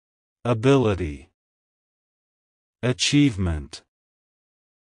ability, achievement,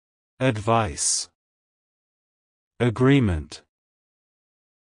 advice, agreement,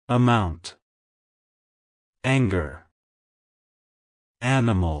 amount, anger,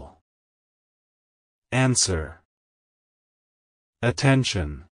 animal, answer,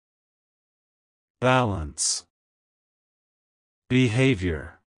 attention, balance,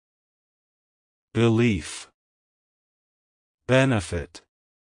 behavior, belief, benefit,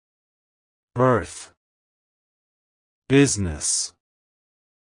 birth, business,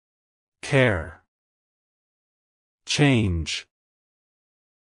 care, change,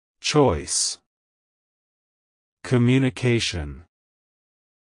 choice, communication,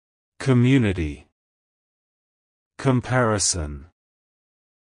 community, comparison,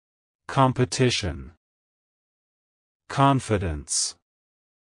 competition, confidence,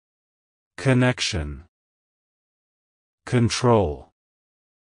 connection, control,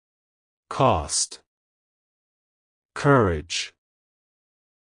 cost, courage,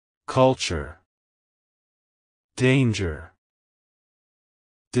 culture, danger,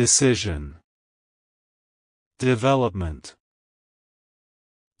 decision, development,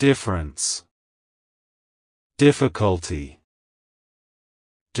 difference, difficulty,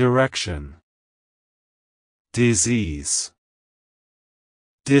 direction, disease,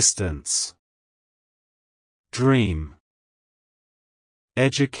 distance, dream,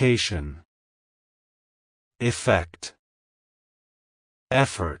 education, effect,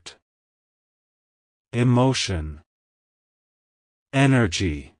 effort, emotion,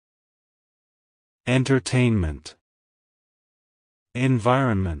 energy, entertainment,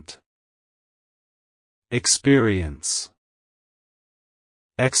 environment, experience,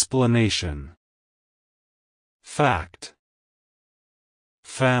 explanation, fact,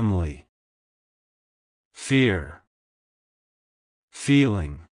 family, fear,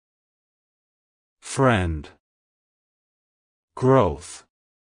 feeling, friend, growth,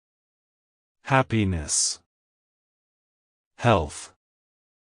 happiness, health,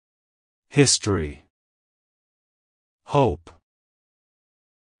 history, hope,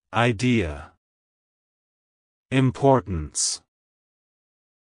 idea, importance,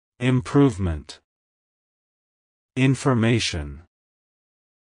 improvement, information,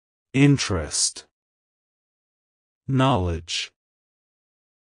 interest, knowledge,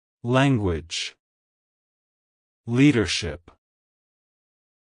 language, leadership,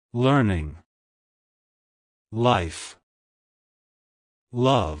 learning, life,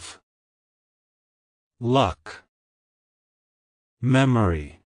 love, luck,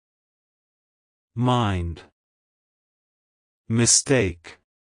 memory, mind, mistake,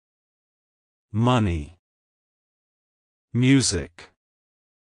 money, music,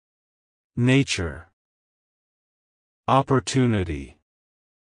 nature, opportunity,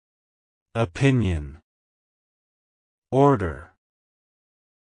 opinion, order,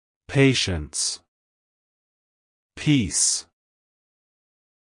 patience, peace,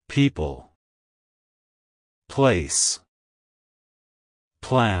 people, place,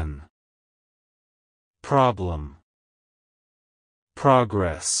 plan, problem,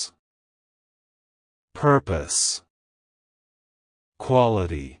 progress, purpose,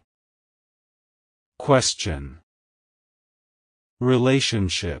 quality, question,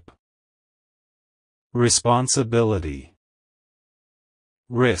 relationship, responsibility,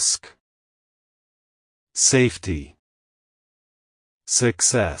 risk, safety,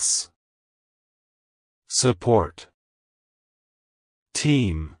 success, support,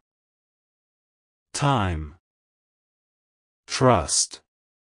 team, time, trust,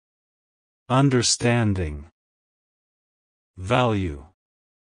 understanding, value,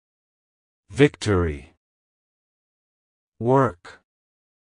 victory, work,